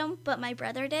didn't meet him, but my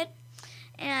brother did,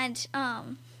 and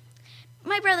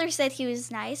my brother said he was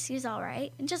nice. He was all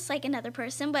right, and just like another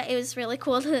person. But it was really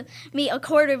cool to meet a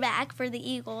quarterback for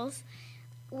the Eagles.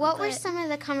 What were some of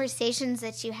the conversations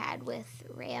that you had with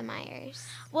Raya Myers?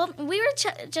 Well, we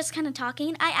were just kind of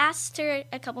talking. I asked her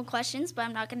a couple questions, but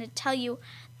I'm not going to tell you.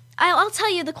 I'll tell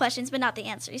you the questions, but not the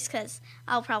answers, because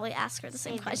I'll probably ask her the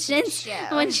same questions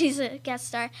when she's a guest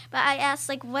star. But I asked,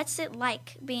 like, what's it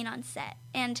like being on set?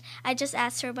 And I just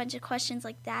asked her a bunch of questions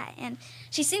like that, and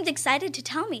she seemed excited to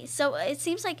tell me. So it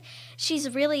seems like she's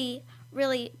really,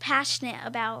 really passionate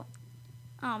about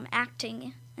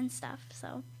acting and stuff.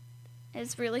 So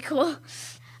it's really cool.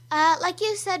 Like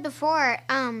you said before,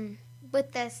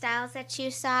 with the styles that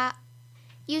you saw,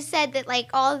 you said that, like,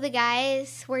 all of the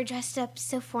guys were dressed up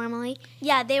so formally.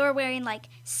 Yeah, they were wearing, like,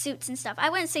 suits and stuff. I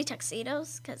wouldn't say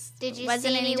tuxedos, because Did you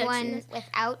see anyone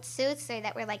without suits or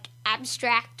that were, like,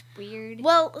 abstract, weird?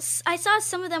 Well, I saw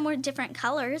some of them were different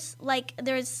colors. Like,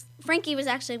 Frankie was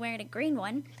actually wearing a green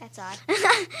one. That's odd.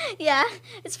 Yeah,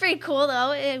 it's pretty cool,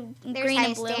 though. There's green how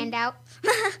and blue. Stand out.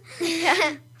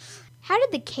 Yeah. How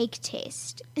did the cake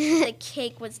taste? The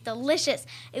cake was delicious.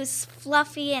 It was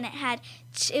fluffy, and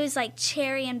it was like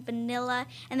cherry and vanilla,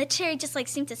 and the cherry just like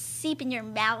seemed to seep in your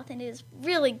mouth, and it was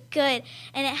really good.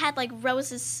 And it had like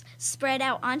roses spread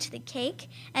out onto the cake,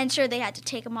 and sure, they had to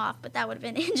take them off, but that would have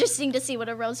been interesting to see what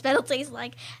a rose petal tastes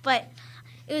like. But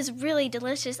it was really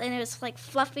delicious, and it was like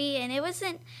fluffy, and it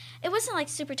wasn't like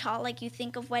super tall like you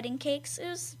think of wedding cakes. It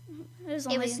was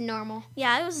normal.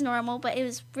 Yeah, it was normal, but it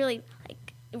was really like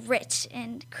rich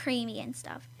and creamy and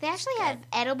stuff. They actually have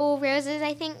edible roses,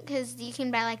 I think, because you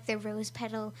can buy like the rose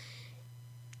petal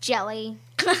jelly.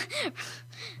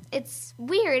 It's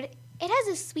weird. It has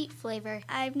a sweet flavor.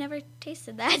 I've never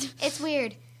tasted that. It's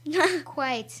weird.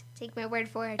 Quite. Take my word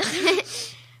for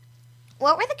it.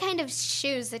 What were the kind of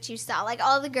shoes that you saw? Like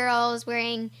all the girls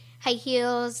wearing high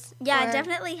heels? Yeah,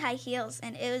 definitely high heels.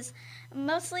 And it was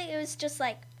just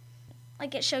like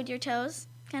it showed your toes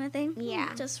kind of thing.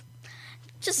 Yeah.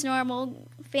 Just normal,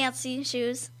 fancy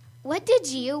shoes. What did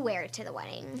you wear to the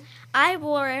wedding? I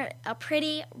wore a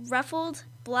pretty ruffled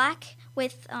black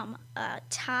with a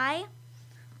tie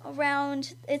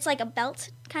around. It's like a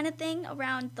belt kind of thing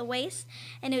around the waist,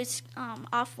 and it was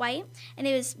off-white, and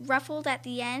it was ruffled at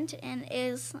the end, and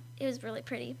it was really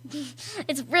pretty.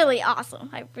 It's really awesome.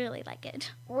 I really like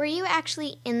it. Were you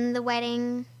actually in the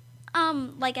wedding?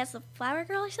 Like as the flower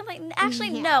girl or something? Actually,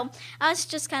 no. I was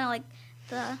just kind of like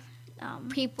the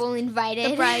people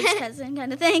invited, the bride's cousin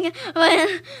kind of thing.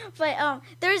 But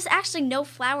there's actually no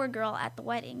flower girl at the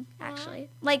wedding. Actually,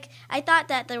 like I thought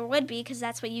that there would be, because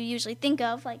that's what you usually think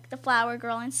of, like the flower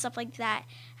girl and stuff like that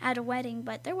at a wedding.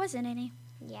 But there wasn't any.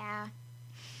 Yeah,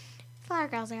 flower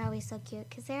girls are always so cute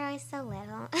because they're always so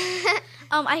little.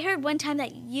 I heard one time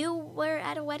that you were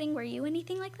at a wedding. Were you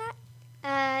anything like that?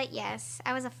 Yes,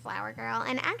 I was a flower girl,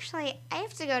 and actually, I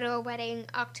have to go to a wedding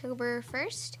October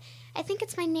 1st. I think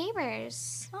it's my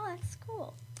neighbor's. Oh, that's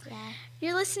cool. Yeah.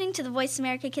 You're listening to the Voice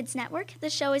America Kids Network. The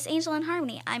show is Angel in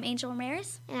Harmony. I'm Angel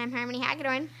Ramirez. And I'm Harmony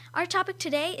Hagedorn. Our topic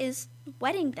today is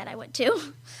wedding that I went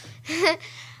to.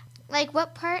 Like,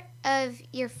 what part of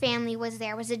your family was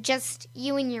there? Was it just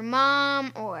you and your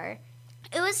mom, or?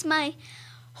 It was my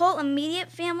whole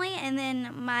immediate family, and then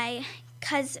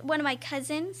one of my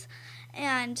cousins,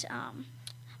 and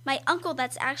my uncle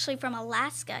that's actually from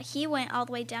Alaska. He went all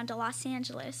the way down to Los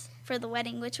Angeles for the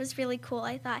wedding, which was really cool,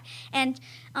 I thought. And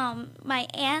my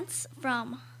aunts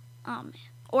from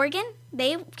Oregon,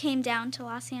 they came down to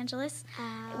Los Angeles,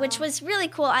 which was really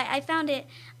cool. I found it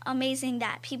amazing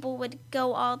that people would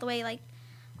go all the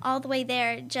way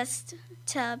there just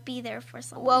to be there for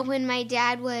someone. Well, when my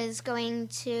dad was going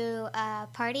to a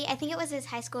party, I think it was his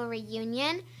high school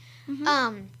reunion,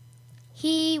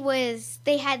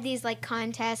 they had these like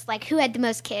contests, like who had the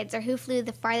most kids or who flew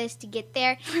the farthest to get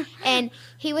there. And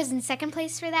he was in second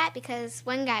place for that because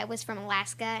one guy was from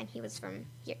Alaska and he was from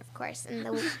here, of course.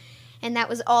 And that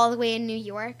was all the way in New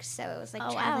York. So it was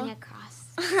like traveling across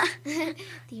the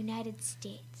United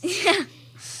States. Yeah.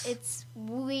 It's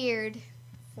weird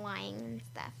flying and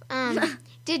stuff.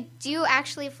 Did you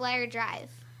actually fly or drive?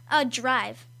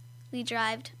 Drive. We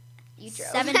drived. You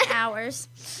drove. 7 hours.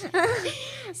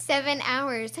 7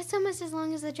 hours. That's almost as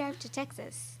long as the drive to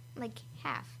Texas. Like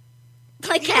half.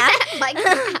 Like half? Like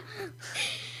half.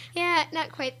 Yeah,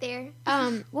 not quite there.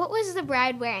 What was the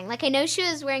bride wearing? Like, I know she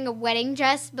was wearing a wedding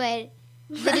dress, but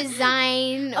the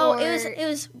design it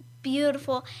was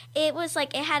beautiful. It was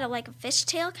like, it had a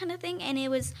fishtail kind of thing, and it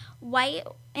was white,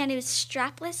 and it was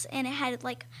strapless, and it had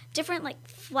like different like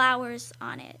flowers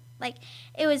on it. Like,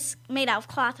 it was made out of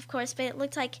cloth, of course, but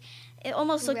it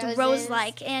almost looked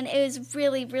rose-like, and it was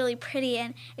really, really pretty,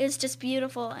 and it was just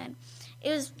beautiful, and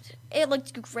it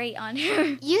looked great on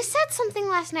her. You said something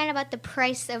last night about the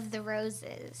price of the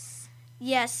roses.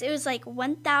 Yes, it was like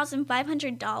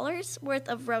 $1,500 worth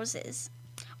of roses,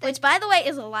 which, by the way,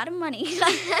 is a lot of money.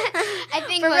 I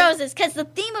think for roses, because the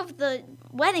theme of the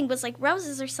wedding was like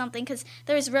roses or something, because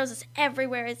there was roses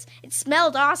everywhere. It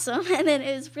smelled awesome, and then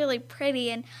it was really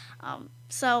pretty, and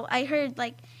so I heard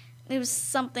like it was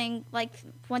something like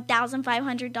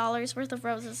 $1,500 worth of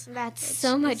roses. That's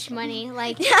so much money.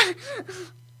 Like, yeah.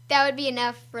 That would be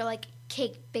enough for like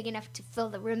cake big enough to fill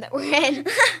the room that we're in.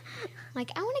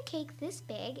 Like, I want a cake this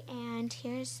big, and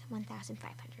here's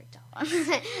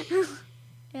 $1,500.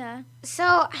 Yeah.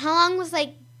 So, how long was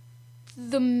like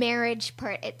the marriage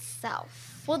part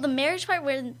itself? Well, the marriage part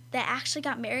where they actually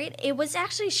got married, it was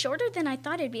actually shorter than I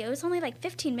thought it'd be. It was only like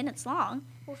 15 minutes long.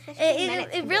 Well, 15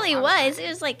 minutes. It really was. It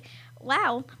was like,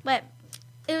 wow. But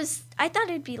I thought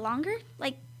it'd be longer.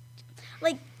 Like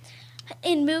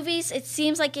in movies, it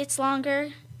seems like it's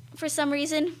longer for some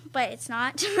reason, but it's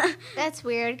not. That's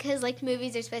weird because like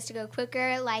movies are supposed to go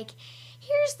quicker. Like,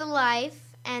 here's the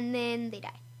life, and then they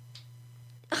die.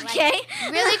 Okay. Like,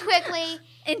 really quickly.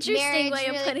 Interesting way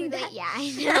of really putting quickly. that. Yeah, I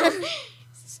know.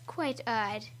 It's quite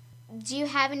odd. Do you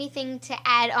have anything to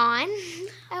add on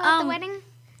about the wedding?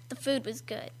 The food was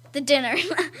good. The dinner.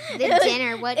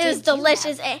 Dinner. What did it was you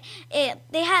delicious. have?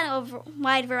 They had a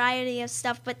wide variety of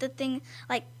stuff, but the thing,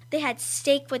 like, they had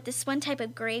steak with this one type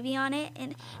of gravy on it,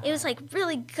 and it was like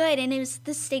really good. And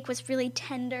the steak was really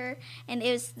tender, and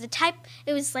it was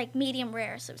like medium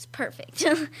rare, so it was perfect.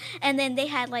 And then they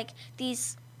had like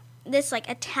this like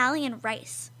Italian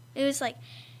rice. It was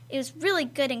really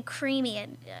good and creamy,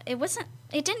 and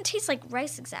it didn't taste like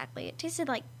rice exactly. It tasted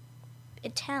like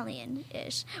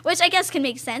Italian-ish, which I guess can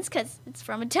make sense because it's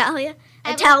from Italia.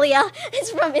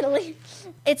 It's from Italy.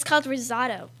 It's called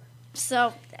risotto,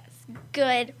 so that's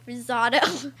good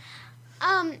risotto.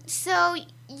 So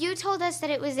you told us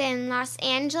that it was in Los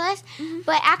Angeles,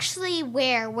 but actually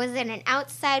where? Was it an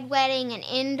outside wedding, an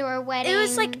indoor wedding? It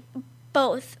was like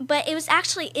both, but it was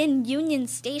actually in Union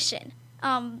Station.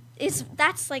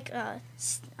 That's like a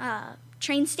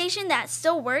train station that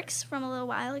still works from a little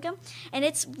while ago, and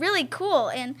it's really cool.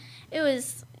 And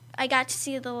I got to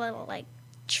see the little like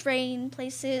train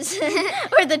places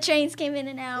where the trains came in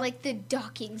and out, like the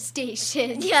docking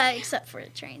station. Yeah, except for the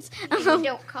trains. You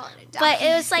don't call it a docking. But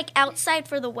it was like outside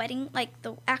for the wedding, like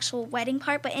the actual wedding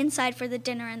part, but inside for the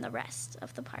dinner and the rest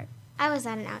of the part. I was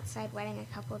at an outside wedding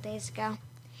a couple of days ago.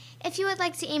 If you would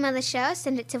like to email the show,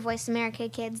 send it to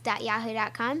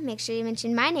voiceamericakids.yahoo.com. Make sure you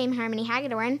mention my name, Harmony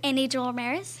Hagedorn. And Angel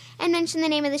Ramirez. And mention the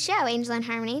name of the show, Angel and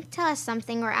Harmony. Tell us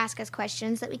something or ask us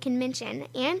questions that we can mention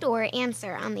and or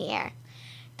answer on the air.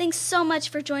 Thanks so much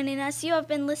for joining us. You have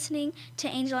been listening to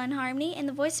Angel and Harmony and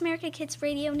the Voice America Kids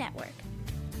Radio Network.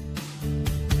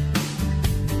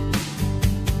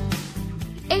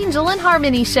 Angel and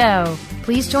Harmony Show.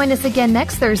 Please join us again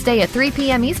next Thursday at 3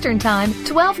 p.m. Eastern Time,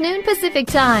 12 noon Pacific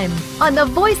Time on the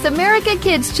Voice America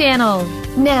Kids channel.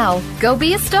 Now, go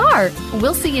be a star.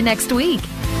 We'll see you next week.